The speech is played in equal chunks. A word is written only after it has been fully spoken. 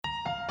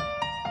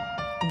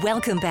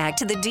Welcome back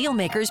to the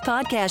Dealmakers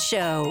Podcast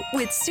Show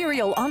with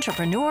serial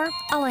entrepreneur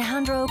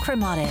Alejandro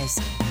Cremades,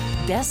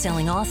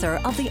 best-selling author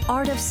of The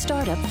Art of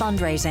Startup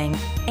Fundraising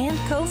and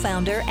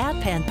co-founder at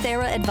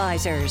Panthera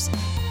Advisors.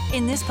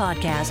 In this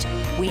podcast,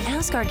 we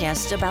ask our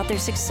guests about their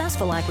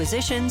successful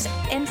acquisitions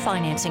and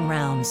financing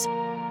rounds.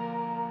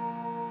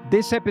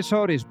 This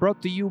episode is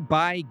brought to you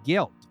by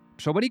Guild.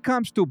 So when it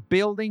comes to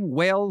building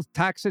wealth,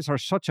 taxes are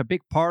such a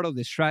big part of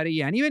the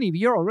strategy. And even if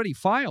you're already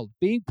filed,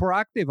 being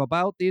proactive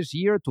about this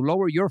year to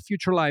lower your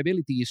future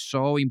liability is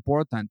so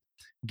important.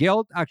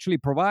 Guild actually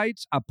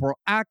provides a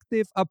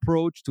proactive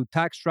approach to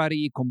tax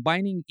strategy,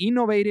 combining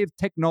innovative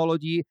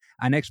technology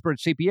and expert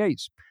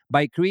CPAs.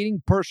 By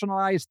creating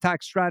personalized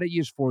tax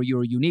strategies for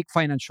your unique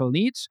financial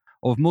needs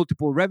of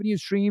multiple revenue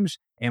streams,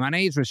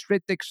 M&As,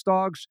 restricted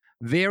stocks,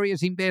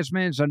 various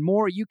investments, and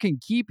more, you can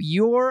keep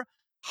your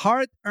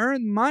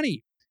hard-earned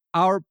money.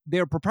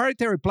 Their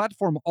proprietary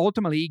platform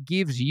ultimately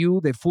gives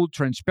you the full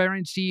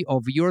transparency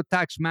of your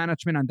tax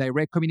management and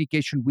direct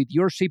communication with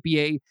your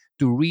CPA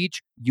to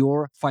reach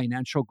your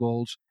financial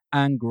goals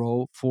and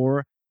grow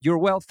for your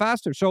wealth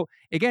faster. So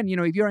again,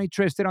 if you're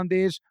interested on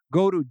this,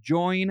 go to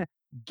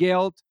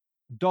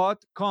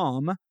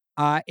joinguild.com.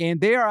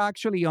 And they are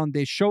actually on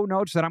the show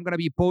notes that I'm going to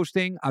be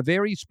posting a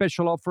very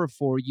special offer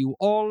for you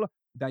all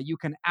that you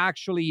can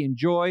actually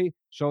enjoy.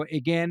 So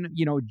again,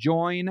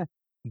 join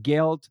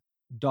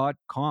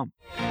guild.com.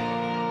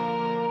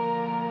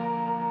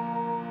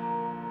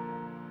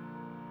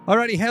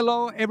 Alrighty,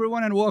 hello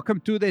everyone and welcome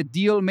to the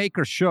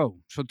Dealmaker Show.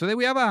 So today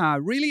we have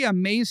a really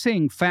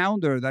amazing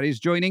founder that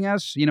is joining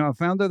us, a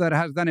founder that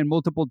has done it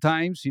multiple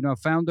times, a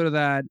founder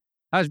that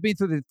has been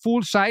through the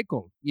full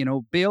cycle,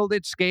 build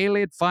it, scale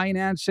it,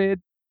 finance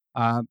it,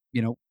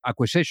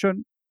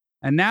 acquisition.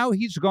 And now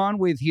he's gone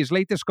with his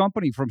latest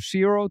company from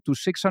 0 to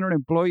 600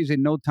 employees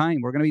in no time.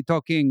 We're going to be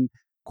talking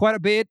quite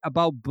a bit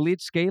about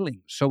blitz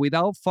scaling. So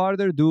without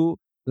further ado,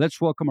 let's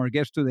welcome our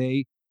guest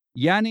today,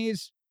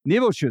 Yannis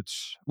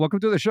Niebelschuetz. Welcome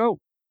to the show.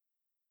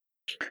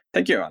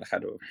 Thank you,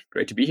 Alejandro.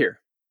 Great to be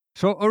here.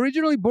 So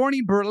originally born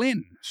in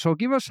Berlin. So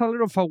give us a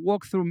little of a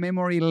walk through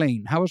memory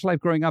lane. How was life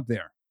growing up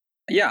there?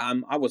 Yeah,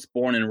 I was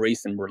born and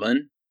raised in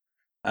Berlin.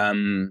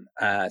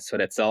 So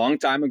that's a long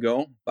time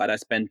ago, but I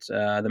spent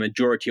the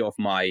majority of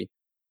my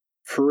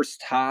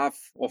first half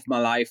of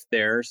my life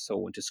there. So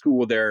went to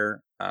school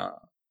there,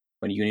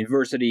 went to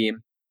university.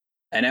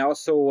 And I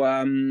also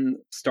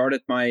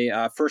started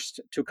my first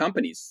two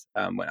companies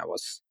when I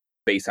was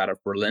based out of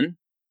Berlin.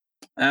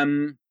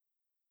 I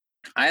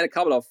had a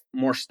couple of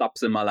more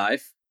stops in my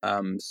life.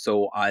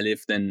 So I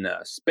lived in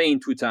Spain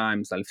 2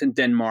 times. I lived in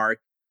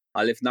Denmark.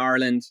 I lived in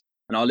Ireland.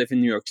 And I live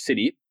in New York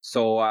City.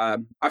 So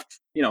I've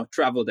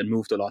traveled and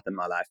moved a lot in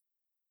my life.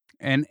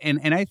 And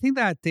I think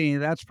that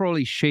that's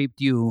probably shaped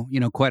you,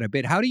 quite a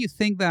bit. How do you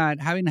think that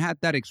having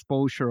had that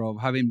exposure of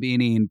having been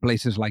in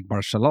places like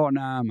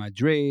Barcelona,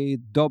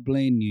 Madrid,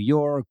 Dublin, New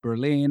York,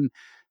 Berlin,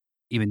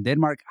 even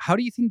Denmark, how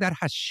do you think that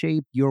has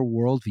shaped your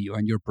worldview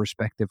and your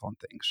perspective on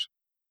things?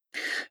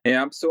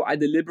 Yeah, so I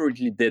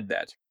deliberately did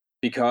that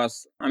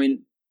because,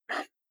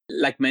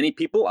 like many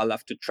people, I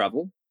love to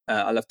travel.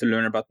 I love to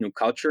learn about new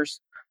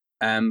cultures.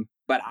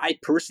 But I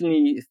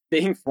personally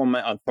think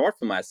thought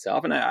for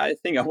myself, and I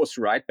think I was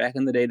right back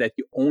in the day, that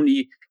you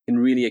only can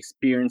really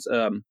experience,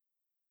 a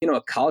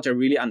culture,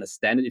 really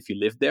understand it if you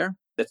live there.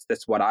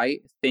 That's what I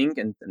think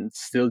and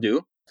still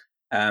do.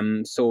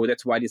 So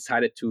that's why I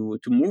decided to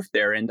move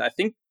there, and I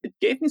think it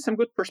gave me some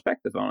good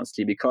perspective,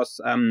 honestly,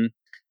 because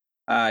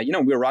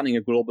we're running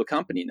a global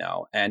company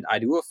now, and I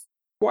do have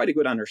quite a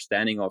good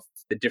understanding of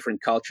the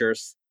different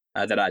cultures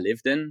that I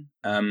lived in.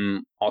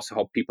 Also,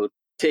 how people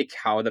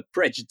how the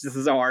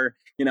prejudices are,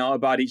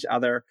 about each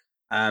other.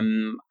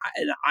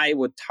 I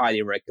would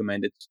highly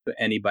recommend it to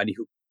anybody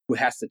who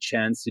has the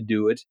chance to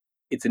do it.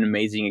 It's an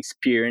amazing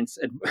experience.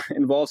 It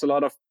involves a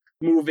lot of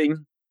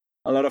moving,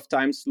 a lot of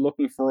times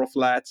looking for a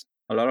flat,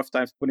 a lot of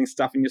times putting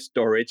stuff in your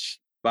storage.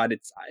 But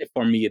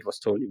for me, it was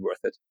totally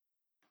worth it.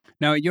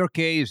 Now, in your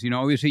case,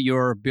 obviously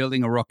you're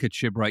building a rocket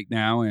ship right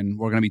now, and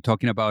we're going to be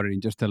talking about it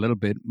in just a little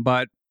bit.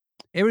 But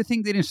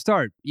everything didn't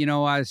start,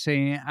 as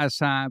a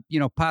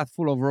path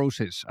full of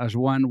roses, as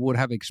one would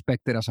have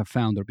expected as a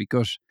founder,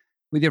 because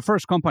with your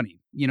first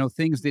company,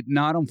 things did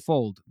not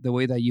unfold the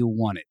way that you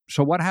wanted.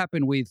 So what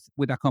happened with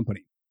that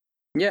company?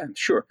 Yeah,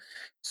 sure.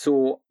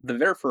 So the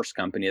very first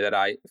company that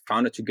I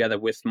founded together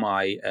with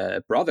my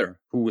brother,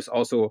 who was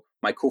also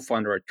my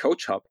co-founder at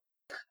CoachHub,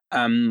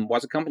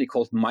 was a company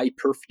called My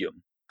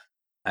Perfume.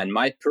 And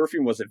My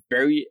Perfume was a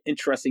very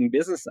interesting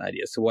business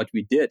idea. So what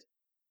we did,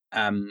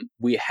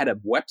 we had a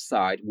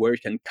website where you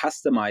can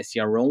customize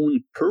your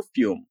own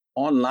perfume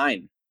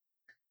online.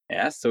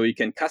 Yeah, so you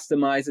can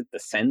customize it, the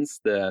scents,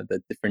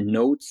 the different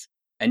notes,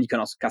 and you can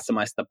also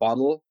customize the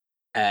bottle,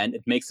 and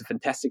it makes a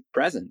fantastic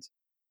present,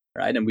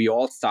 right? And we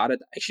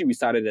started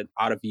it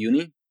out of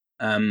uni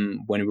when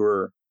we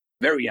were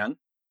very young,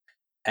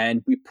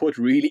 and we put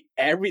really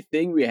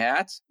everything we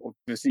had,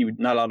 obviously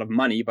not a lot of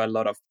money, but a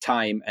lot of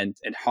time and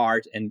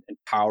heart and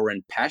power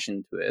and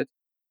passion to it.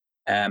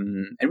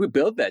 And we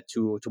built that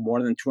to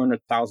more than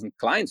 200,000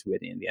 clients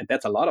within the end.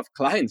 That's a lot of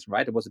clients,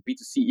 right? It was a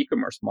B2C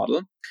e-commerce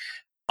model.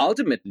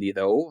 Ultimately,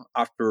 though,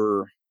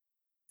 after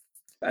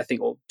I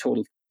think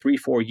total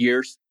 3-4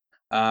 years,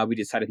 we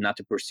decided not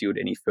to pursue it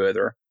any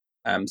further.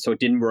 So it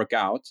didn't work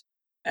out,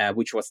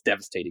 which was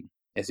devastating,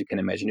 as you can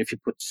imagine. If you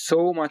put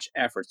so much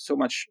effort, so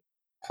much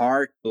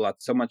heart, blood,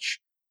 so much,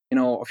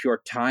 of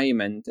your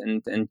time and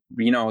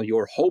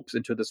your hopes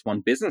into this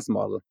one business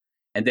model,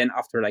 and then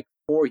after like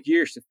 4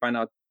 years to find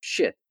out,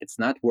 shit, it's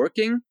not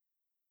working.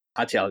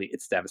 I'll tell you,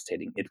 it's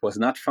devastating. It was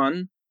not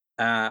fun.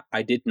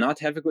 I did not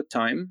have a good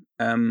time.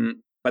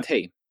 But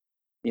hey,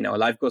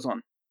 life goes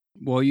on.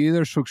 Well, you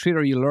either succeed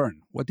or you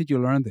learn. What did you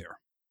learn there?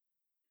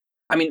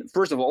 I mean,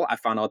 first of all, I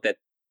found out that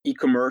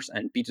e-commerce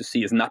and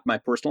B2C is not my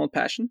personal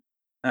passion.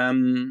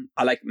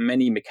 I like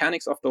many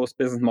mechanics of those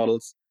business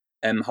models.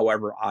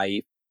 However,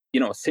 I,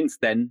 since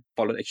then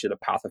followed actually the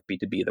path of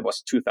B2B. That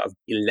was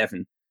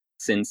 2011.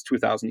 Since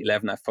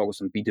 2011, I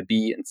focused on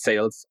B2B and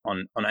sales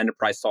on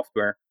enterprise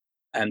software.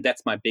 And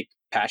that's my big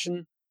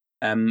passion.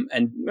 And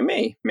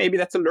maybe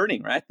that's a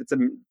learning, right? It's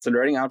a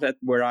learning outlet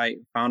where I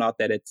found out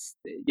that it's,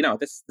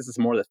 this is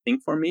more the thing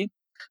for me.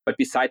 But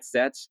besides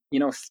that,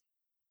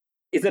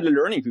 is it a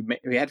learning?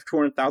 We had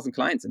 200,000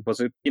 clients. It was,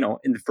 in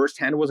the first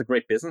hand, it was a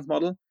great business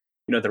model.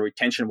 The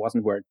retention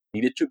wasn't where it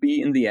needed to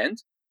be in the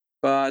end.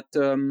 But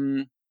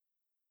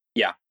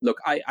look,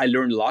 I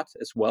learned a lot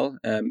as well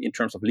in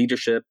terms of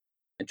leadership,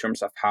 in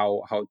terms of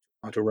how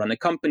to run a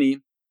company.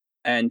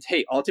 And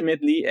hey,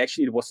 ultimately,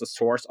 actually, it was the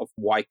source of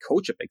why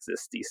CoachHub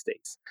exists these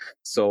days.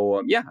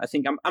 So I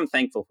think I'm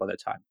thankful for that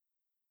time.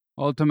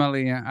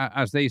 Ultimately,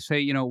 as they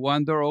say,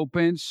 one door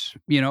opens,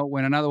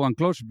 when another one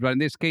closes. But in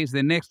this case,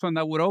 the next one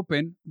that would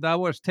open, that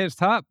was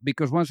TestHub,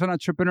 because once an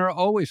entrepreneur,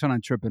 always an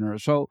entrepreneur.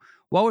 So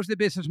what was the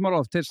business model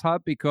of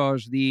TestHub?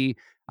 Because the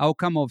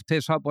outcome of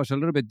TestHub was a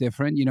little bit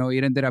different.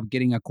 It ended up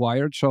getting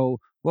acquired. So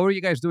what were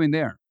you guys doing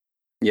there?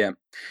 Yeah.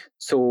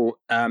 So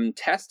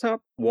TestHub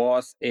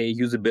was a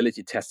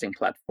usability testing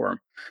platform.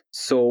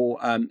 So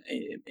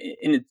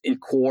in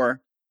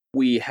core,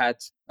 we had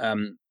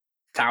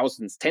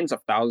thousands, tens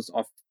of thousands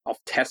of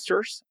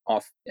testers,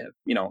 of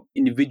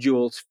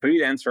individuals,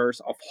 freelancers,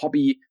 of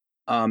hobby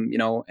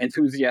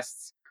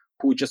enthusiasts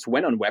who just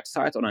went on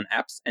websites, on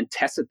apps, and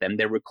tested them.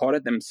 They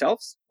recorded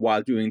themselves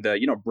while doing the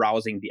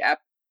browsing the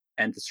app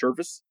and the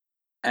service,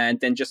 and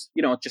then just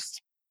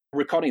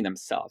recording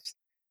themselves.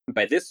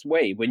 By this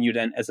way, when you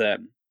then as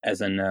an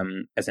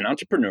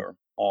entrepreneur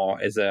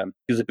or as a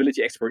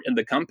usability expert in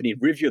the company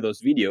review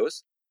those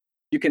videos,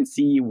 you can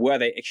see where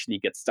they actually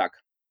get stuck.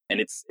 And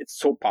it's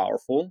so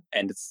powerful,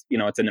 and it's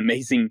an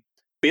amazing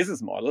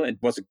business model. It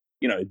was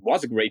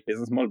a great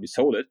business model. We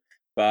sold it,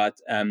 but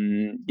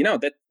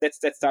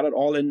that started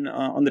all in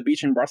on the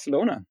beach in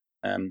Barcelona.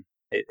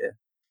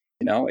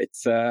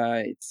 It's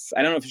I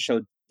don't know if I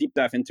shall deep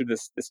dive into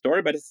this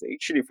story, but it's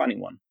actually a funny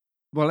one.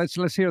 Well,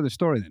 let's hear the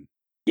story then.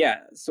 Yeah.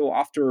 So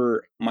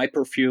after my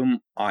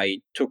perfume,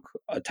 I took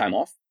a time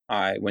off.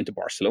 I went to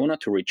Barcelona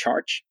to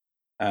recharge.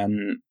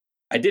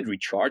 I did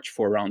recharge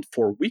for around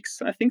 4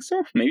 weeks, I think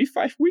so, maybe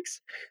 5 weeks.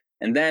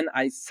 And then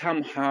I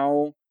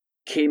somehow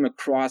came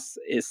across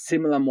a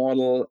similar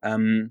model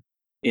in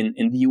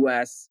the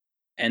US.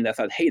 And I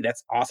thought, hey,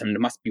 that's awesome.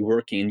 It must be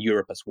working in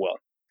Europe as well.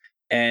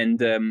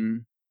 And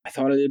I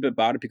thought a little bit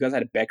about it because I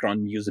had a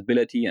background in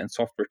usability and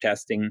software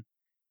testing.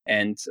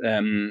 And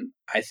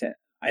I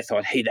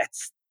thought, hey,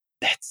 that's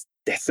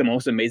the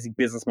most amazing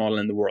business model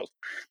in the world.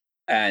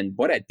 And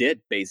what I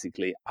did,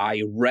 basically,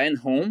 I ran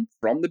home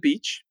from the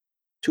beach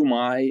to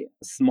my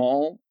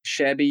small,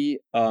 shabby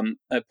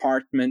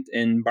apartment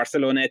in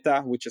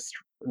Barceloneta, which is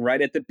right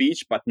at the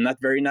beach, but not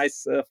very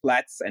nice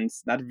flats, and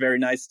it's not very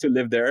nice to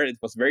live there. It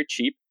was very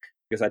cheap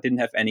because I didn't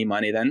have any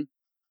money then.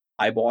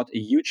 I bought a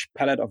huge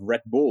pallet of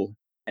Red Bull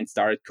and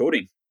started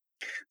coding.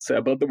 So I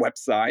built the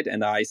website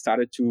and I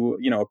started to,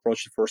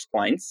 approach the first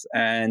clients,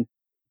 and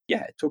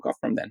it took off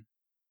from then.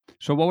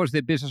 So what was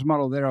the business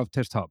model there of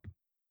TestHub?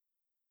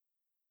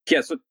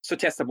 Yeah, so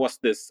TestHub was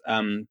this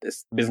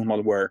business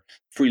model where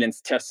freelance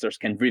testers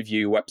can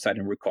review your website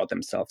and record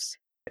themselves.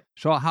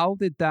 So how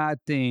did that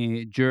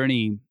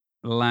journey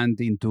land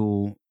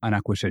into an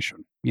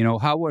acquisition?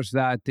 How was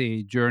that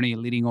journey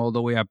leading all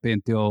the way up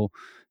until,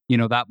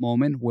 that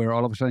moment where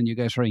all of a sudden you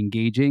guys are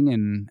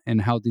engaging,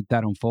 and how did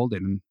that unfold?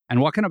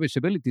 And what kind of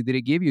visibility did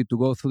it give you to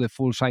go through the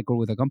full cycle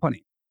with the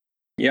company?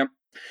 Yeah.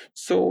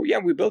 So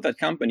we built that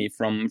company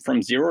from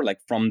zero, like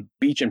from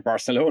beach in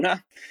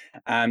Barcelona,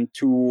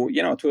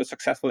 to a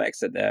successful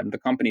exit. The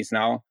company is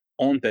now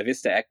owned by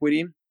Vista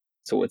Equity,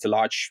 so it's a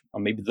large, or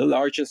maybe the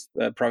largest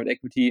private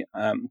equity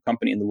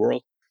company in the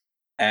world.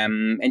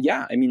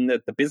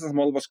 The business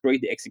model was great,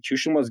 the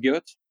execution was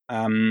good,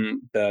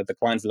 the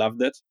clients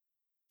loved it,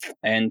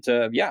 and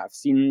I've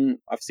seen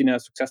a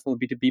successful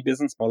B2B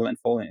business model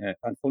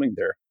unfolding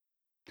there.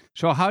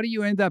 So how do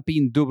you end up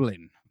in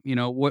Dublin?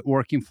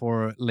 Working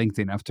for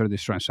LinkedIn after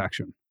this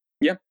transaction?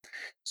 Yeah.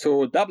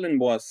 So Dublin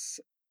was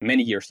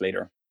many years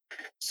later.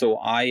 So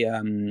I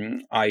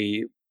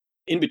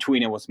in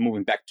between, I was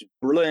moving back to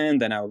Berlin.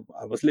 Then I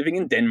was living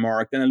in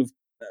Denmark. Then I lived,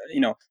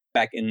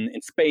 back in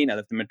Spain. I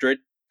lived in Madrid.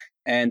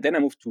 And then I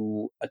moved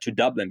to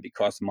Dublin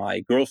because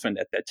my girlfriend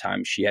at that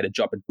time, she had a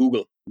job at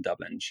Google in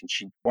Dublin, and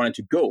she wanted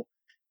to go.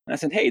 And I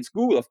said, hey, it's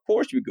Google. Of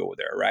course we go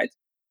there, right?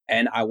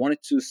 And I wanted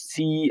to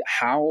see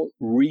how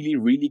really,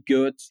 really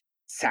good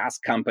SaaS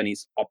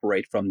companies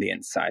operate from the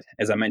inside.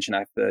 As I mentioned, I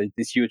have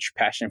this huge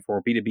passion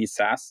for B2B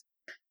SaaS.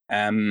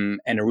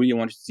 And I really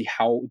wanted to see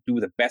how do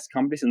the best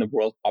companies in the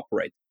world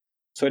operate.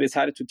 So I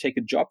decided to take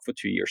a job for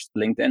 2 years,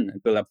 LinkedIn,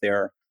 and build up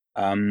their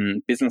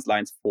business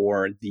lines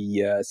for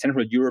the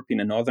Central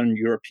European and Northern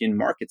European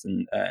markets,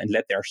 and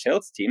led their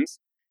sales teams.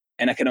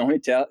 And I can only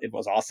tell it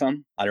was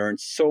awesome. I learned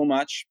so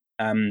much.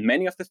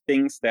 Many of the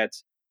things that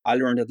I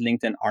learned at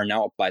LinkedIn are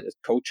now applied at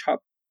CoachHub.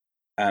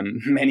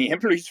 Many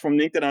employees from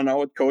LinkedIn are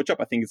now at CoachHub.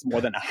 I think it's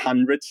more than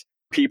 100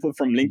 people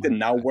from LinkedIn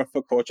now work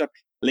for CoachHub.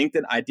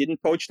 LinkedIn, I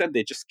didn't coach them.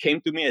 They just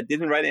came to me. I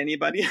didn't write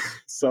anybody.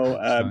 So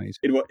Nice.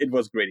 it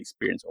was a great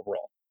experience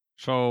overall.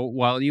 So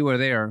while you were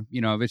there,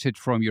 a visit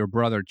from your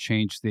brother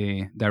changed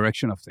the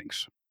direction of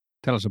things.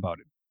 Tell us about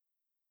it.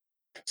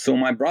 So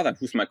my brother,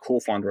 who's my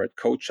co-founder at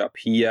CoachHub,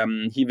 he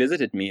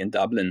visited me in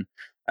Dublin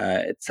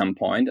at some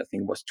point. I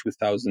think it was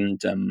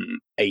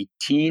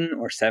 2018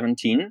 or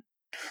 17.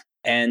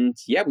 And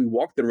yeah, we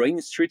walked the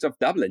rainy streets of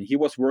Dublin. He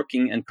was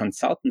working in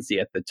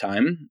consultancy at the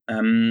time.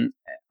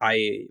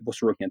 I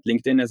was working at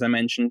LinkedIn, as I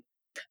mentioned,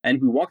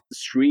 and we walked the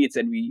streets,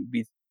 and we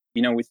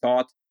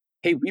thought,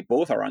 hey, we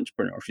both are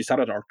entrepreneurs. We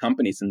started our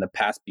companies in the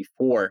past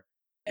before,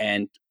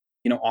 and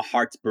our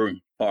hearts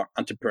burn for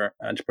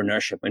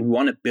entrepreneurship, and we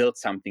want to build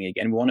something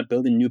again. We want to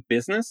build a new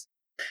business,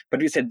 but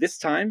we said this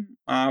time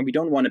we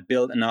don't want to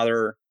build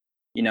another,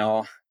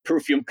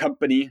 perfume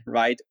company,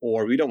 right?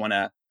 Or we don't want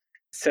to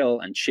sell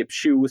and ship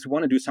shoes. We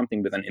want to do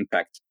something with an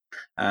impact.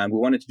 We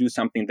wanted to do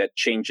something that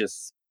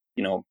changes,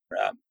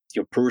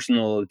 your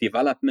personal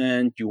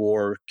development,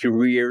 your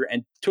career,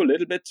 and to a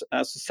little bit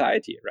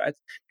society, right?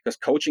 Because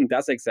coaching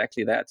does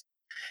exactly that.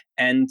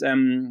 And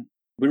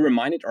we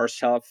reminded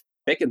ourselves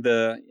back in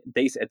the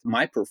days at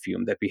My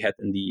Perfume that we had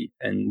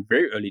in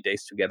very early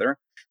days together,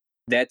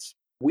 that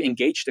we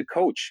engaged a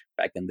coach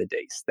back in the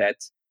days that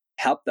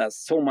helped us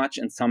so much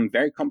in some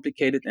very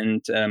complicated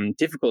and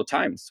difficult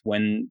times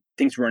when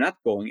things were not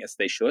going as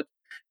they should.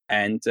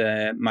 And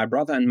my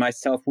brother and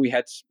myself, we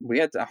had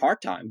a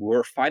hard time. We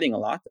were fighting a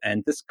lot.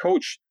 And this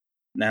coach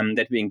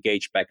that we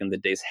engaged back in the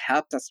days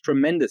helped us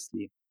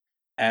tremendously.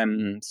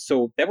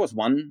 So that was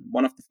one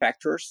of the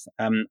factors.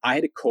 I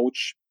had a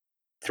coach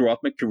throughout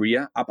my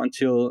career up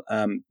until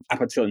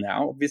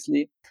now,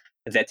 obviously,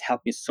 that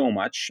helped me so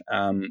much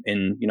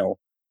in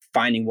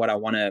finding what I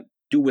want to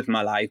do with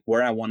my life,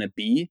 where I want to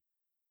be.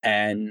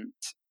 And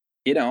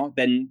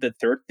then the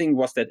third thing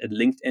was that at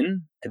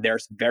LinkedIn,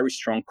 there's very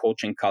strong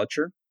coaching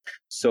culture.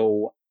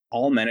 So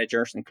all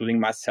managers, including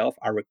myself,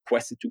 are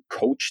requested to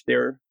coach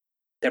their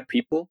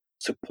people,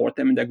 support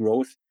them in their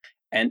growth.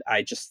 And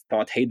I just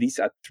thought, hey, these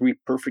are three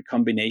perfect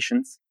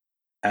combinations.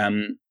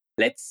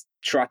 Let's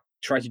try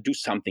to do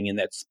something in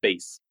that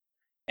space.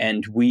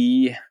 And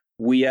we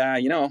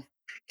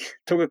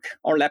took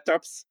our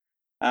laptops.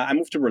 I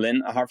moved to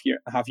Berlin a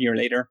half year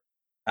later.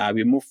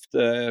 We moved,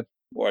 I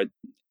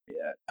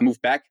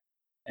moved back,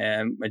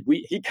 and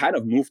he kind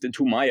of moved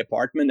into my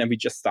apartment, and we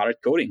just started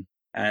coding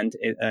and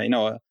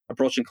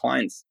approaching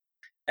clients,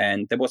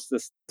 and that was the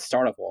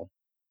start of all.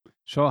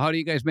 So how do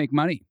you guys make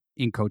money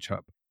in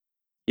CoachHub?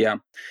 Yeah,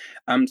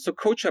 so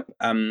CoachHub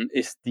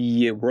is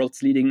the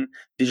world's leading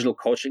digital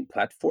coaching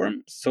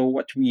platform. So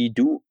what we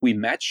do, we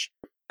match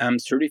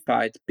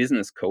certified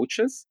business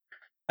coaches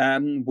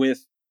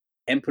with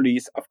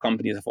employees of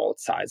companies of all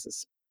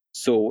sizes.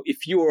 So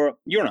if you're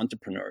an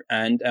entrepreneur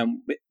and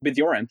with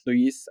your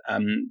employees,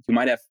 you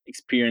might have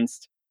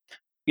experienced,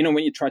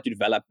 when you try to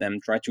develop them,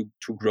 try to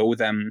grow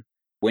them,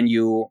 when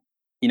you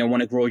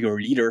want to grow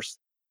your leaders,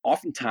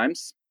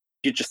 oftentimes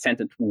you just send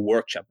them to a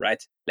workshop,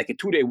 right? Like a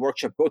 2-day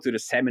workshop, go to the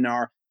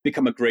seminar,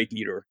 become a great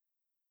leader.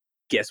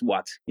 Guess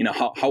what?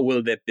 How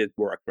will that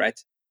work, right?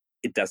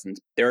 It doesn't.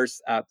 There's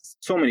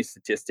so many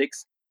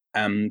statistics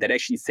that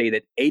actually say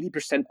that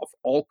 80% of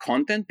all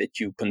content that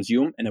you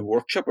consume in a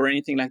workshop or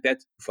anything like that,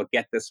 you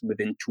forget this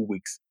within 2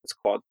 weeks. It's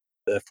called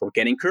the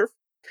forgetting curve.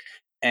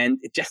 And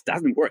it just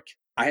doesn't work.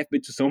 I have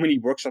been to so many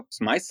workshops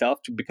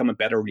myself to become a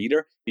better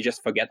leader. You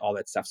just forget all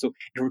that stuff. So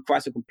it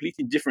requires a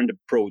completely different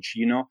approach.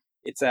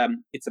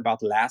 It's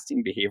about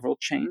lasting behavioral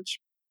change.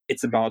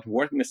 It's about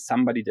working with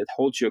somebody that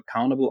holds you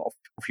accountable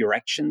of your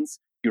actions.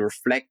 You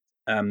reflect.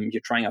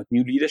 You're trying out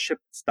new leadership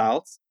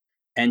styles.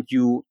 And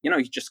you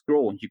just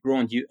grow and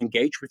you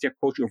engage with your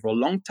coach over a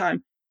long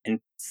time, and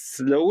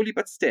slowly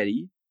but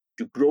steady,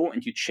 you grow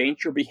and you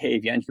change your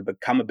behavior and you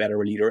become a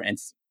better leader. And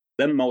it's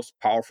the most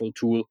powerful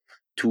tool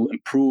to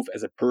improve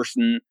as a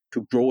person,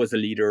 to grow as a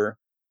leader.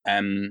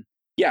 And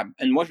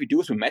what we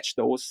do is we match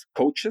those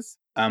coaches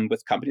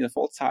with companies of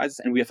all sizes,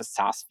 and we have a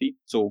SaaS fee.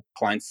 So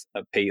clients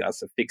pay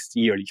us a fixed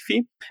yearly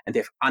fee, and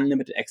they have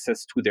unlimited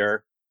access to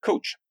their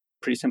coach.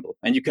 Pretty simple.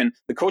 And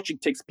the coaching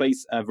takes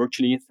place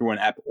virtually through an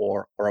app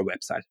or a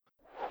website.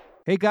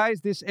 Hey guys,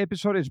 this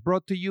episode is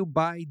brought to you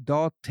by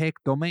 .tech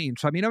domain.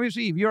 So,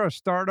 obviously, if you're a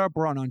startup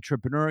or an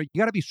entrepreneur, you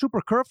got to be super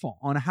careful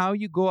on how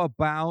you go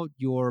about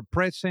your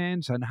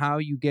presence and how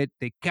you get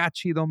the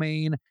catchy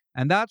domain.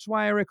 And that's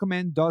why I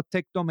recommend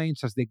 .tech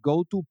domains as the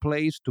go-to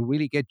place to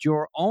really get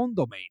your own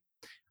domain.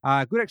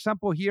 A good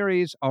example here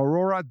is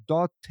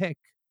Aurora.tech,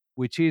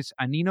 which is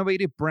an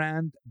innovative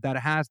brand that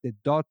has the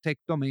 .tech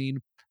domain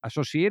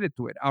associated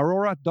to it.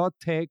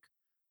 Aurora.tech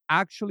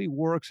actually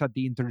works at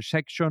the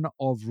intersection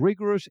of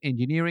rigorous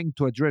engineering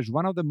to address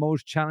one of the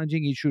most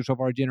challenging issues of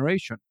our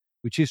generation,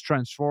 which is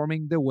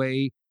transforming the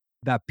way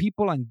that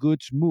people and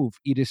goods move.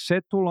 It is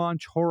set to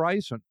launch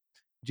Horizon,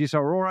 which is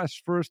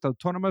Aurora's first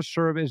autonomous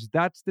service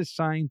that's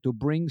designed to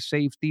bring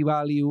safety,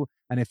 value,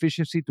 and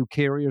efficiency to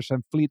carriers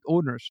and fleet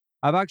owners.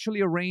 I've actually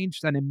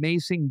arranged an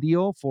amazing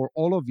deal for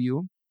all of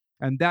you,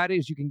 and that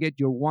is you can get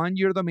your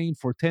 1-year domain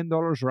for $10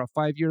 or a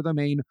 5-year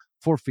domain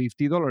for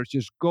 $50.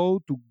 Just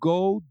go to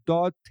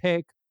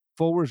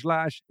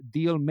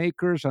go.tech/deal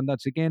makers. And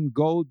that's again,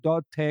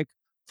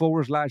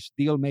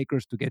 go.tech/deal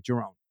makers to get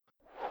your own.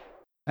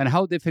 And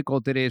how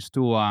difficult it is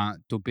to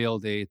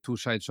build the two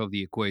sides of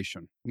the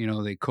equation.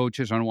 The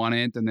coaches on one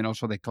end and then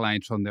also the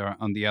clients on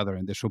the other,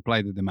 and the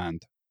supply, the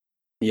demand.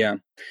 Yeah.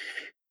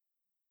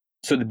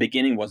 So the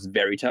beginning was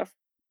very tough.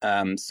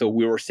 So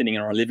we were sitting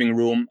in our living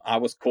room. I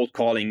was cold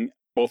calling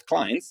both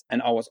clients,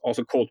 and I was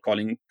also cold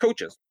calling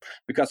coaches,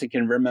 because I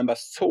can remember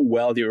so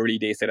well the early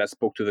days that I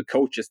spoke to the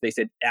coaches. They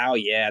said, "Oh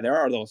yeah, there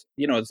are those,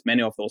 there's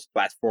many of those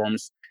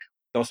platforms,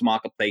 those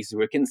marketplaces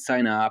where you can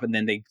sign up, and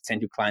then they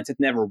send you clients. It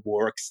never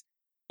works."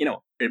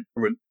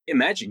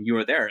 Imagine you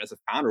were there as a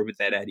founder with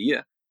that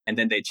idea, and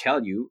then they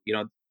tell you,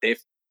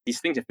 these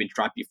things have been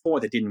tried before,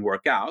 that didn't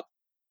work out,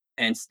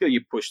 and still you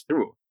push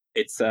through.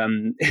 It's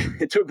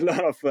it took a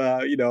lot of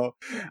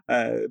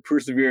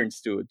perseverance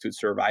to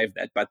survive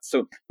that. But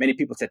so many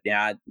people said,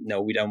 "Yeah,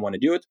 no, we don't want to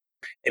do it."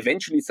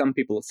 Eventually, some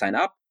people sign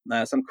up.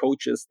 Some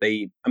coaches,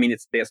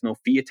 there's no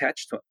fee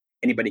attached, so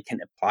anybody can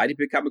apply to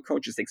become a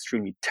coach. It's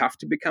extremely tough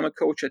to become a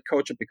coach at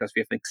CoachHub because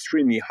we have an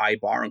extremely high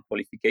bar on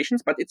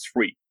qualifications, but it's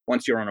free.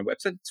 Once you're on our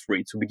website, it's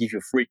free. So we give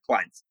you free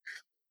clients.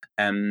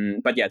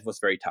 But yeah, it was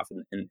very tough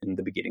in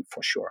the beginning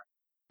for sure.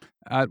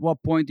 At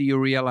what point do you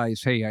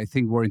realize, hey, I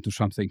think we're into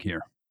something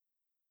here?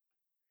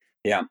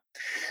 Yeah.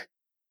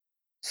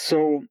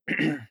 So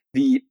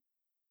the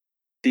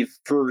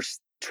first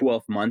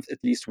 12 months at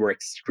least were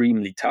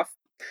extremely tough.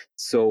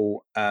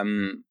 So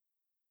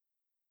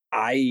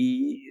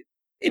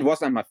it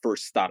wasn't my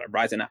first startup,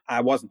 right? And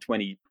I wasn't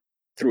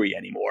 23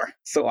 anymore.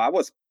 So I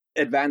was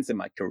advanced in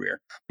my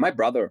career. My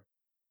brother,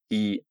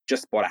 he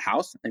just bought a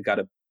house and got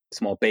a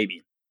small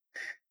baby.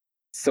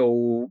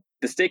 So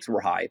the stakes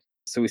were high.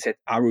 So we said,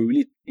 are we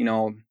really,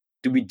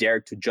 do we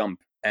dare to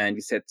jump? And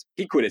we said,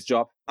 he quit his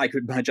job, I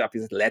quit my job. He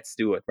said, let's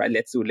do it, right?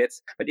 Let's do it.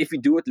 But if we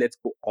do it, let's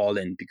go all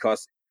in,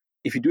 because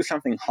if you do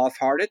something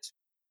half-hearted,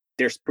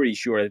 there's pretty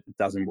sure it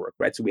doesn't work,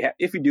 right? So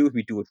if we do it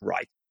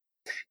right.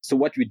 So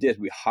what we did,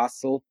 we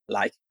hustled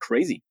like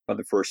crazy for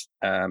the first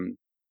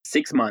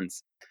 6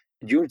 months.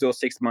 During those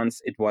 6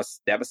 months, it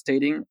was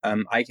devastating.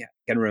 I can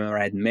remember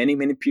I had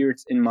many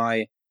periods in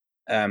my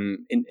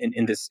in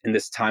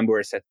this time where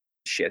I said,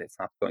 shit, it's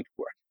not going to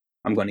work.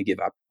 I'm going to give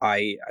up.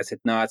 I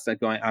said, no, it's not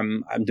going.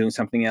 I'm doing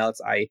something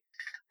else. I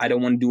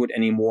don't want to do it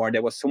anymore.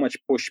 There was so much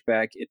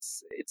pushback.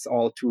 It's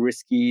all too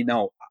risky.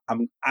 No,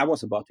 I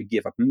was about to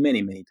give up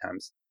many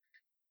times.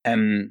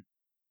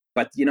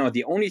 But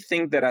the only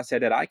thing that I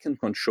said that I can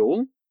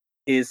control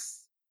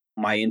is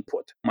my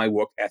input, my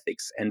work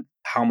ethics, and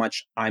how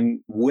much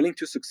I'm willing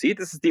to succeed.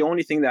 This is the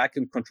only thing that I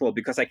can control,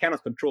 because I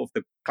cannot control if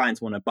the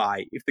clients want to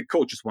buy, if the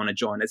coaches want to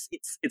join.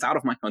 It's out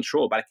of my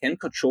control, but I can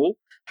control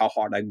how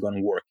hard I'm going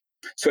to work.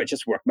 So I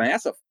just worked my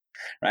ass off,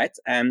 right?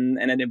 And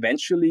then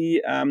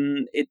eventually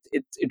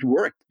it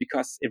worked,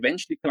 because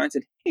eventually clients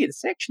said, hey, this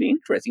is actually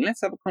interesting.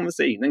 Let's have a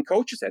conversation. And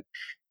coaches said,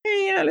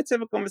 hey, yeah, let's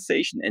have a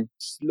conversation. And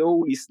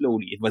slowly,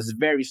 it was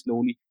very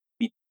slowly,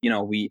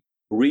 we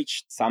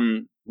reached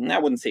some, I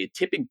wouldn't say a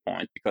tipping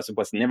point, because it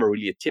was never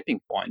really a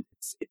tipping point.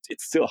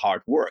 It's still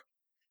hard work.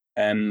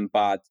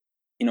 But,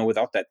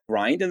 without that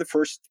grind in the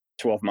first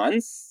 12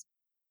 months,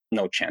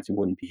 no chance we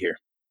wouldn't be here.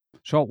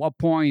 So at what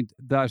point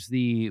does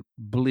the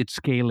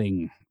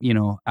blitzscaling,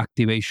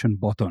 activation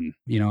button,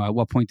 at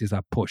what point is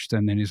that pushed?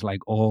 And then it's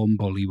like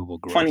unbelievable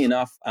growth. Funny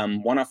enough,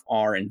 one of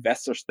our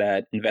investors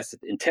that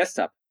invested in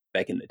TestUp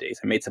back in the days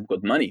and made some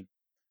good money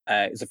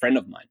is a friend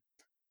of mine.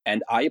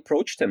 And I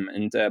approached him,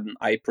 and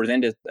I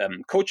presented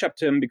CoachHub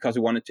to him, because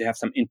we wanted to have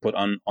some input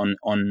on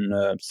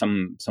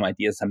some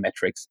ideas, some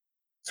metrics.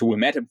 So we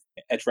met him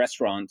at a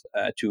restaurant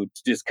to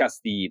discuss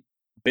the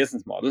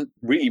business model,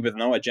 really with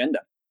no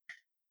agenda.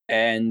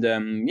 And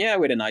we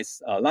had a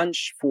nice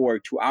lunch for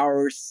 2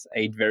 hours,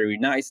 ate very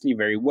nicely,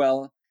 very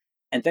well.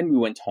 And then we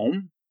went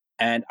home.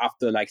 And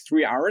after like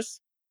 3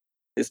 hours,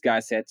 this guy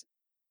said,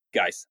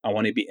 guys, I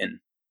want to be in.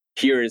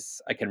 Here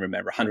is, I can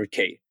remember,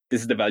 100K. This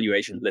is the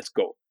valuation. Let's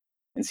go.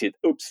 And said,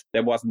 oops,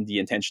 that wasn't the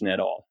intention at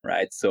all,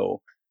 right?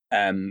 So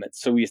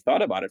we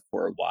thought about it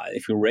for a while.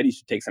 If you're ready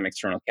to take some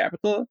external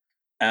capital,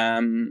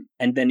 And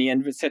then in the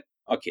end, we said,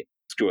 okay,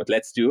 screw it,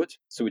 let's do it.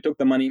 So we took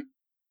the money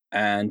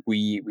and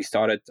we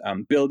started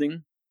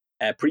building.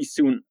 Pretty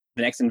soon,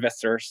 the next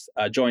investors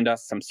joined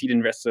us, some seed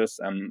investors,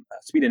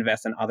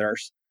 Speedinvest and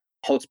others.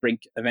 Holtzbrinck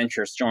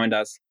Ventures joined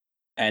us.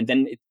 And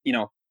then,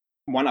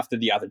 one after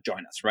the other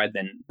joined us, right?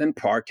 Then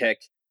Partech,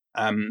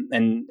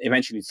 and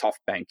eventually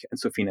SoftBank and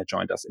Sofina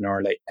joined us in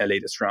our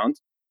latest round.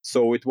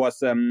 So it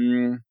was,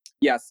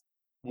 yes,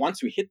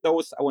 once we hit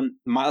those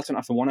milestone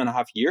after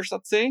 1.5 years,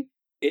 I'd say,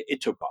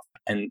 it took off.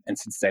 And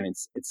since then,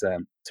 it's a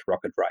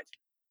rocket ride.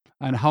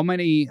 And how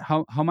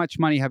much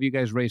money have you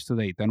guys raised to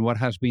date, and what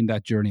has been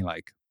that journey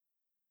like?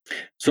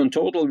 So in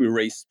total, we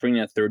raised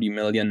 330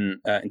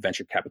 million in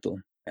venture capital.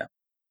 Yeah.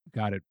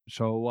 Got it.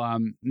 So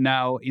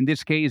now in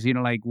this case,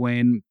 like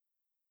when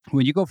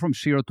you go from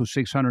 0 to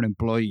 600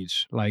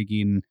 employees, like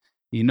in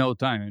no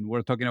time, and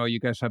we're talking about you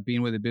guys have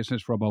been with the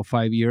business for about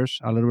 5 years,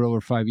 a little bit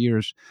over 5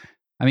 years.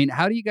 I mean,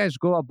 how do you guys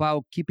go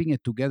about keeping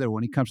it together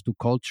when it comes to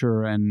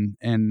culture and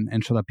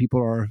so that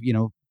people are,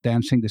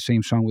 dancing the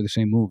same song with the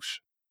same moves?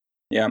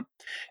 Yeah,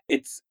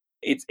 it's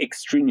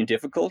extremely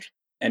difficult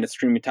and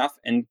extremely tough.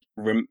 And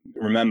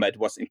remember, it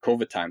was in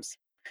COVID times.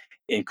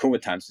 In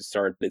COVID times, we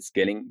started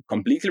blitzscaling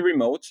completely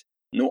remote,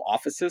 no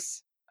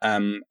offices,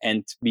 and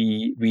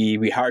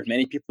we hired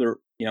many people,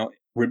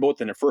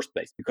 remote in the first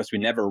place because we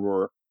never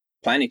were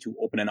planning to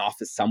open an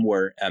office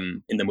somewhere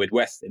in the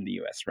Midwest in the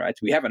US, right?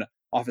 We have an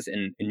office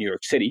in New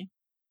York City,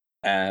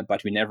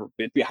 but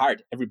we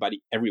hired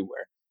everybody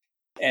everywhere.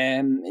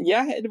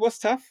 Yeah, it was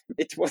tough.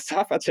 It was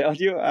tough, I tell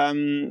you.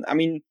 I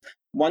mean,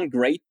 one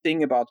great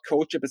thing about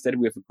CoachHub is that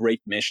we have a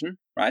great mission,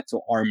 right?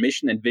 So our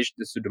mission and vision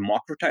is to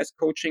democratize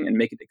coaching and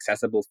make it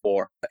accessible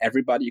for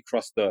everybody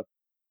across the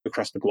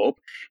globe,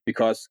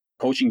 because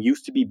coaching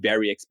used to be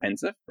very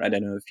expensive, right? I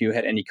don't know if you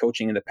had any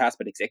coaching in the past,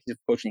 but executive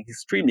coaching is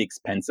extremely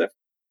expensive.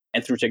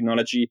 And through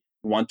technology,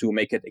 we want to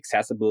make it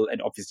accessible and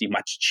obviously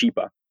much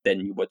cheaper than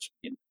you would,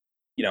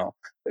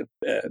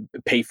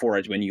 pay for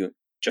it when you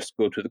just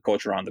go to the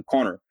coach around the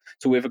corner.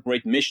 So we have a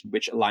great mission,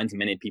 which aligns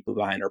many people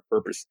behind our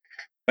purpose.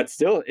 But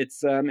still, it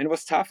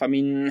was tough. I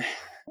mean,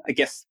 I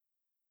guess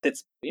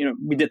that's,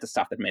 we did the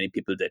stuff that many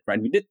people did, right?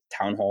 We did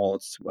town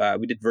halls,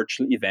 we did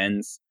virtual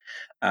events,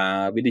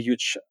 we did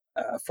huge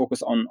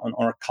focus on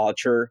our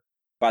culture.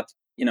 But,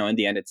 in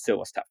the end, it still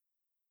was tough.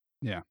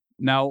 Yeah.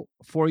 Now,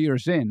 4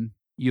 years in,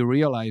 you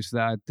realize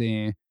that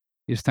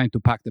it's time to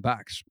pack the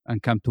bags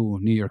and come to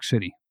New York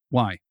City.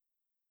 Why?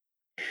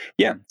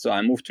 Yeah, so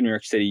I moved to New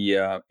York City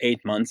 8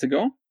 months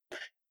ago,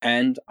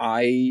 and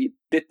I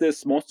did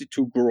this mostly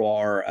to grow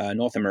our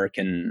North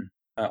American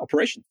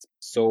operations.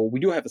 So we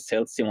do have a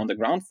sales team on the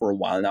ground for a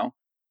while now,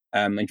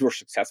 and we're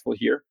successful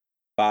here.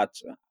 But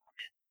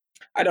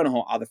I don't know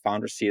how other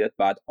founders see it,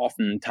 but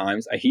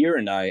oftentimes I hear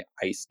and I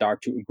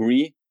start to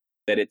agree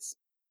that it's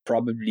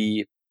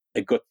probably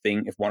a good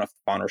thing if one of the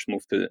founders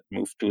move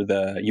to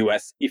the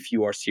US if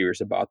you are serious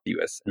about the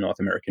US and North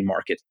American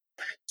market.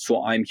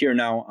 So I'm here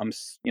now. I'm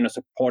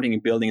supporting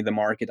and building the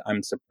market.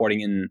 I'm supporting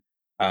in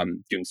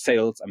doing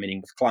sales. I'm meeting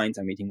with clients.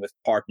 I'm meeting with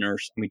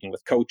partners. I'm meeting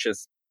with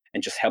coaches,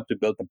 and just help to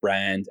build the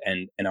brand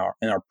and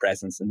our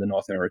presence in the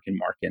North American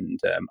market. And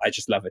I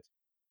just love it.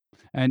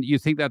 And you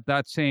think that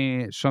that's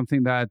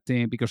something that,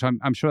 because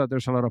I'm sure that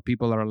there's a lot of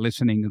people that are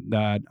listening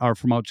that are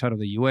from outside of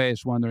the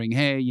US wondering,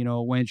 hey,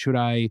 when should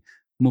I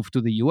move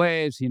to the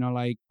US?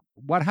 Like,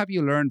 what have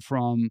you learned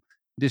from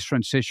this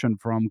transition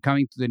from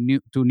coming to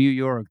New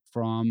York,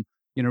 from,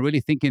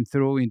 really thinking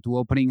through into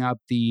opening up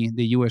the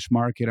US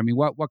market? I mean,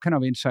 what kind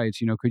of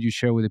insights, could you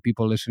share with the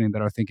people listening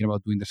that are thinking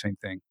about doing the same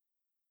thing?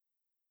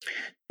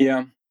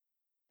 Yeah.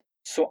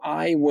 So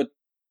I would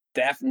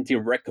definitely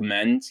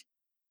recommend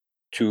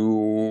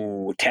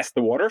to test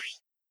the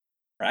waters,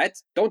 right?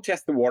 Don't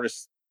test the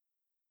waters,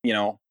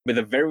 with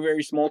a very,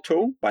 very small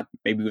toe, but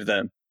maybe with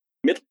a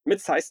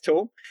mid-sized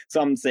toe.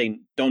 So I'm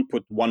saying don't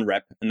put one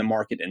rep in the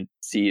market and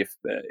see if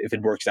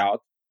it works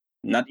out.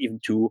 Not even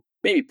two,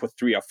 maybe put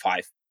 3 or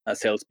 5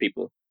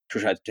 salespeople to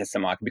try to test the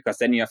market, because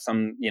then you have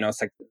some,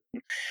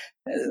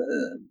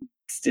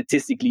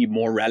 statistically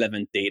more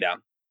relevant data.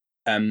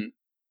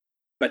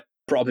 But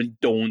probably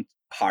don't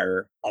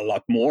hire a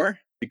lot more,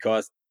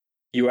 because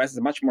US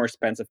is much more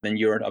expensive than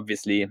Europe,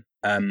 obviously,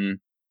 and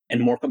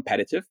more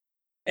competitive.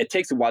 It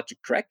takes a while to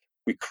crack.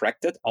 We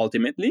cracked it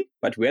ultimately,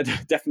 but we had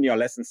definitely our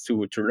lessons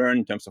to learn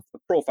in terms of the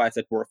profiles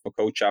that work for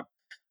CoachHub.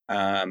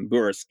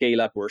 We're a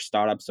scale-up, we're a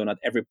startup, so not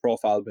every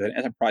profile with an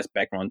enterprise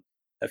background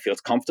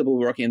feels comfortable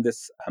working in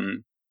this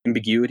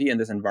ambiguity in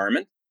this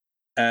environment.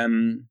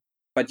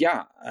 But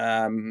yeah,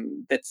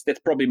 that's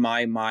probably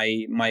my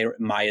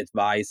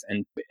advice,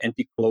 and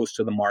be close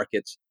to the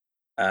market,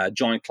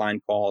 join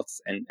client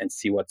calls, and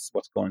see what's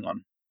going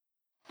on.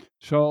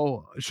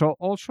 So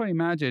also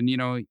imagine,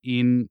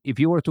 if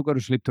you were to go to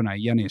sleep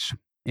tonight, Yannis,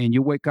 and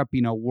you wake up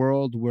in a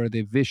world where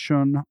the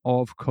vision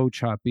of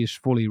CoachHub is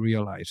fully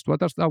realized, what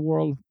does that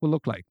world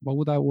look like? What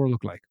would that world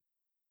look like?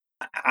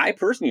 I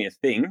personally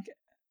think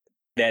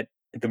that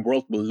the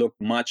world will look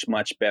much,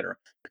 much better,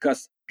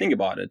 because think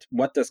about it.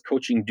 What does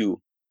coaching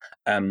do?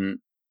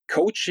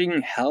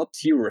 coaching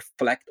helps you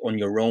reflect on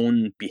your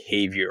own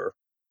behavior,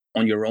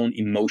 on your own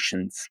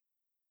emotions.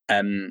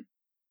 And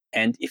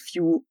if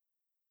you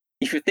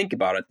think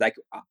about it, like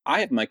I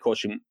have my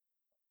coaching,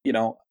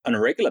 on a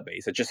regular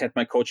basis. I just had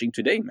my coaching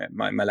today,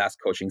 my last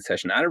coaching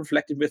session. I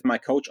reflected with my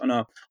coach on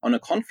a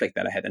conflict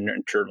that I had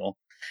internal.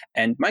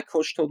 And my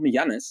coach told me,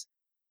 Yannis,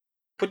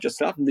 put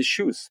yourself in the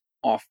shoes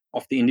of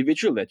the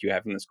individual that you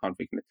have in this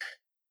conflict.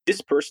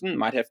 This person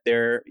might have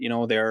their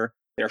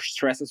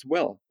stress as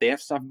well. They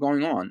have stuff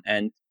going on.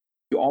 And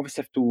you always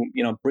have to,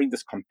 bring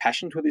this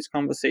compassion to these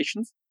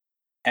conversations.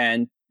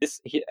 And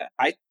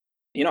I've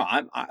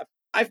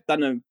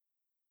done a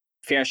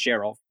fair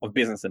share of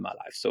business in my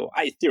life. So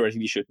I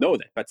theoretically should know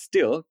that. But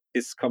still,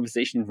 this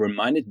conversation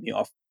reminded me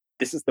of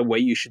this is the way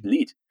you should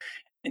lead.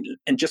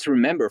 And just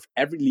remember, if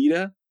every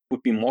leader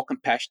would be more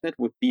compassionate,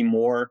 would be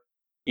more,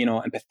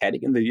 empathetic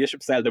in the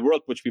leadership style, the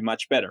world would be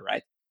much better,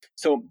 right?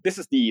 So this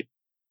is the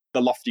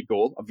lofty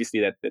goal, obviously,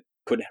 that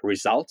could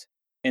result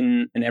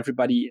in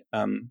everybody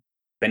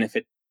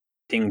benefiting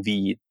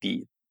the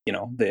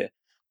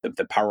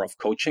power of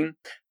coaching.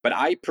 But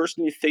I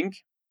personally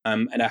think,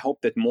 and I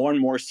hope that more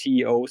and more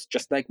CEOs,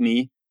 just like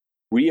me,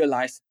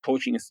 realize that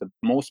coaching is the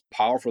most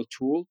powerful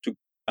tool to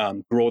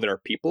grow their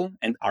people,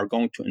 and are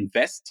going to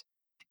invest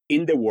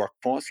in the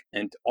workforce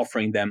and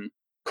offering them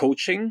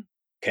coaching.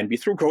 Can be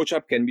through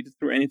CoachHub, can be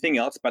through anything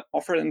else, but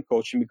offer them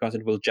coaching because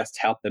it will just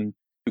help them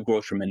to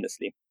grow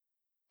tremendously.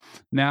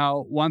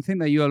 Now, one thing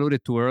that you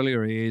alluded to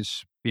earlier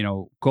is,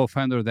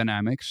 co-founder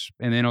dynamics,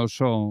 and then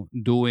also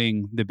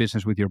doing the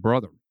business with your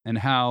brother, and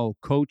how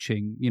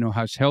coaching,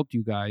 has helped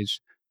you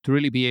guys to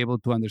really be able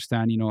to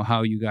understand,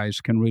 how you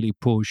guys can really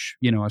push,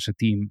 as a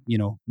team,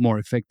 more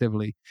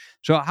effectively.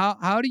 So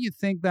how do you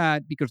think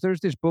that, because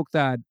there's this book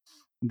that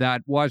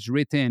was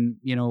written,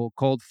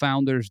 called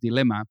Founder's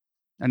Dilemma,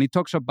 and it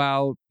talks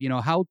about,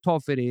 how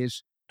tough it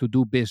is to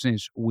do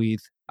business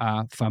with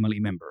a family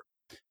member.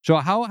 So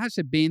how has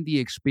it been the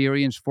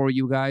experience for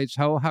you guys?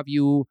 How have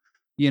you,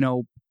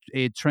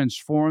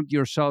 transformed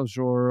yourselves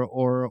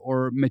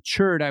or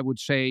matured, I would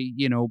say,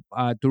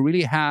 to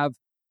really have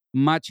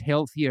much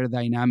healthier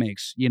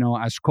dynamics,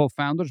 as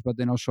co-founders, but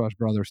then also as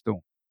brothers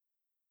too?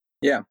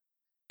 Yeah.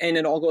 And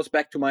it all goes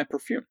back to my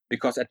perfume,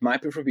 because at my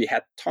perfume, we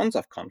had tons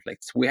of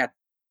conflicts. We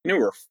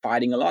were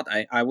fighting a lot.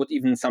 I would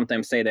even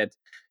sometimes say that,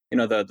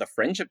 the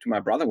friendship to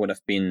my brother would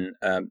have been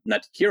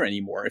not here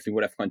anymore if we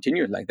would have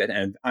continued like that.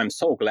 And I'm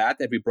so glad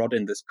that we brought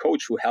in this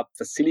coach who helped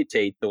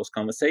facilitate those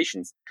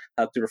conversations,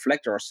 helped to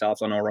reflect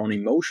ourselves on our own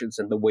emotions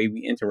and the way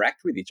we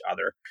interact with each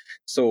other.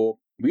 So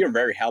we are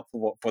very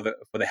helpful for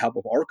the help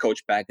of our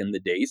coach back in the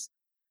days.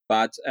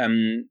 But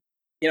and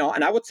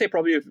I would say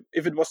probably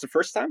if it was the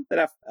first time that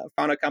I've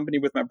found a company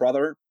with my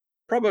brother,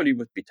 probably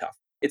would be tough.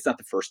 It's not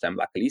the first time,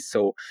 luckily.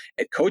 So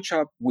at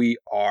CoachHub, we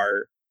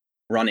are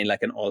running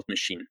like an old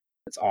machine.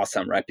 It's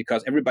awesome, right?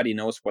 Because everybody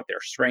knows what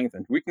their strengths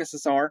and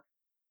weaknesses are.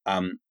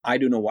 I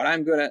do know what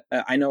I'm good at.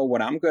 I know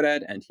what I'm good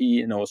at, and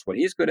he knows what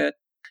he's good at.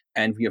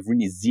 And we have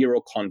really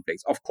zero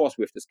conflicts. Of course,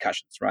 we have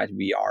discussions, right?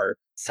 We are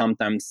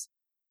sometimes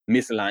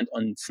misaligned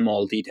on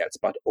small details,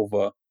 but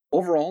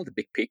overall, the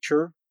big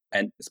picture,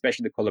 and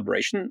especially the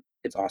collaboration,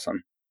 it's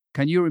awesome.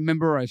 Can you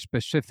remember a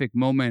specific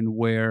moment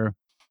where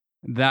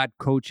that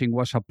coaching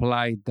was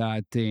applied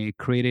that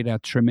created a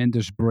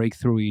tremendous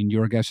breakthrough in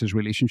your guys'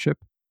 relationship?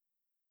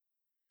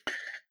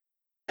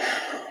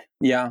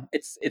 Yeah,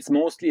 it's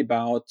mostly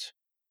about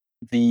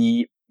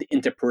the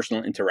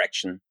interpersonal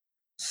interaction.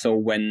 So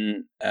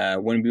when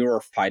we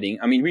were fighting,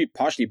 I mean, we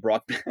partially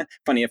brought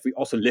funny if we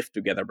also lived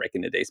together back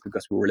in the days,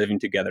 because we were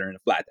living together in a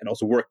flat and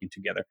also working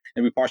together,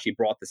 and we partially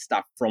brought the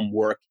stuff from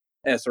work,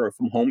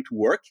 from home to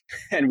work,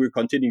 and we were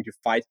continuing to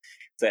fight.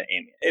 So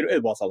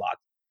it was a lot,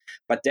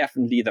 but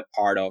definitely the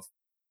part of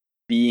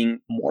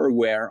being more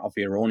aware of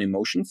your own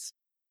emotions,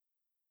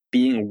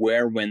 being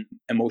aware when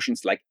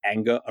emotions like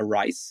anger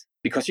arise,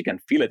 because you can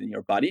feel it in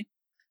your body,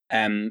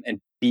 and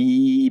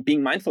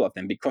being mindful of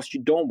them, because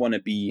you don't want to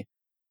be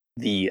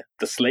the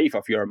slave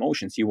of your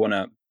emotions. You want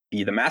to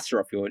be the master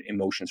of your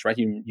emotions, right?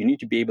 You need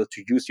to be able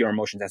to use your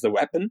emotions as a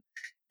weapon,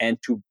 and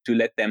to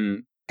let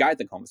them guide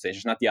the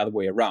conversation, not the other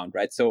way around,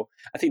 right? So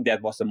I think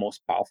that was the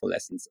most powerful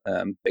lessons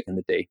back in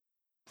the day.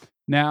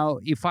 Now,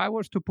 if I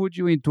was to put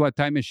you into a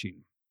time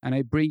machine and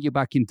I bring you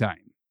back in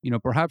time,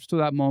 perhaps to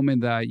that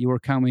moment that you were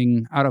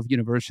coming out of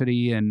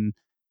university and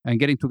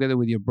getting together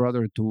with your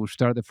brother to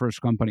start the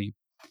first company,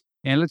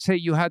 and let's say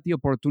you had the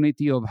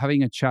opportunity of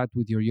having a chat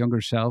with your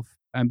younger self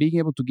and being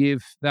able to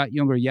give that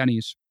younger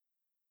Yannis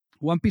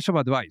one piece of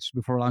advice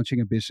before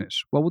launching a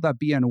business, what would that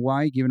be and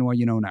why, given what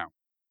you know now?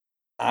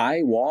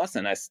 I was,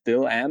 and I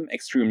still am,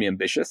 extremely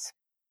ambitious.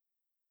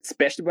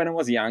 Especially when I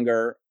was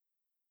younger,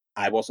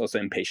 I was also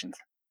impatient,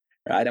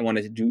 right? I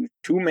wanted to do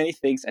too many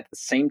things at the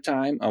same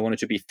time. I wanted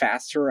to be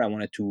faster. I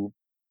wanted to,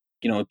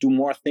 do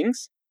more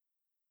things.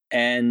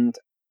 And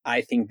I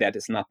think that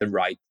is not the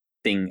right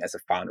thing as a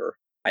founder.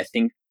 I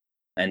think,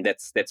 and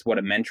that's what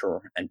a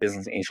mentor and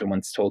business angel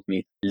once told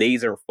me,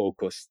 laser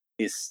focus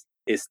is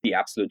the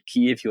absolute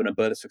key if you want to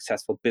build a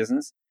successful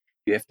business.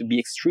 You have to be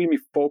extremely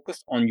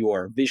focused on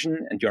your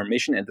vision and your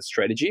mission and the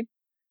strategy.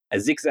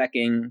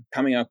 Zigzagging,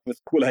 coming up with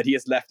cool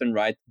ideas left and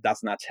right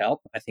does not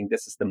help. I think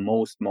this is the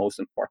most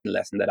important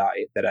lesson that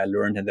I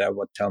learned and that I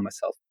would tell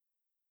myself.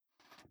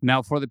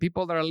 Now, for the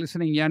people that are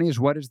listening, Yannis,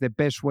 what is the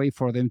best way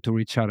for them to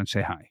reach out and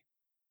say hi?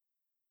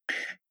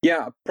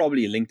 Yeah,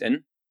 probably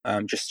LinkedIn.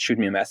 Just shoot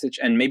me a message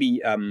and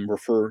maybe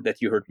refer that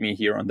you heard me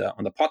here on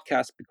the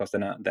podcast, because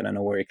then I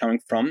know where you're coming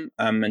from,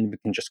 and we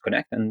can just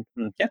connect and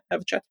have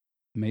a chat.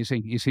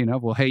 Amazing. Easy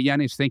enough. Well, hey,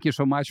 Yannis, thank you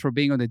so much for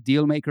being on the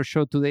Dealmaker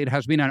Show today. It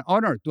has been an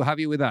honor to have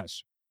you with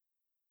us.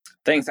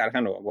 Thanks,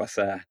 Alejandro. It was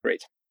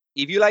great.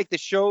 If you like the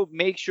show,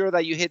 make sure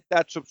that you hit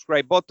that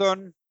subscribe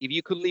button. If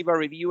you could leave a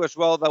review as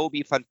well, that would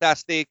be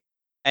fantastic.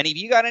 And if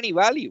you got any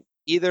value,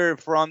 either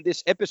from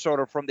this episode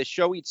or from the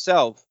show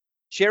itself,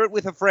 share it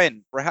with a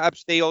friend.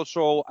 Perhaps they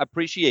also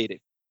appreciate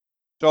it.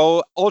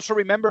 So also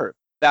remember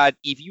that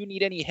if you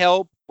need any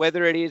help,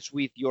 whether it is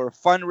with your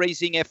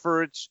fundraising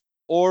efforts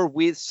or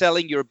with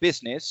selling your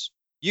business,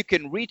 you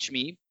can reach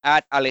me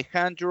at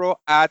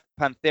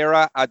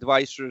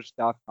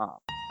alejandro@pantheraadvisors.com.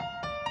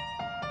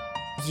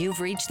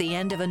 You've reached the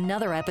end of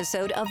another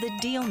episode of the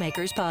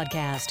Dealmakers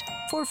Podcast.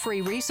 For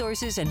free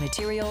resources and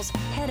materials,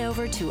 head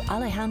over to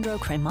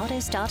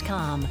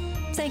alejandrocremades.com.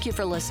 Thank you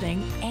for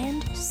listening,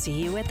 and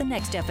see you at the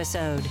next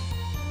episode.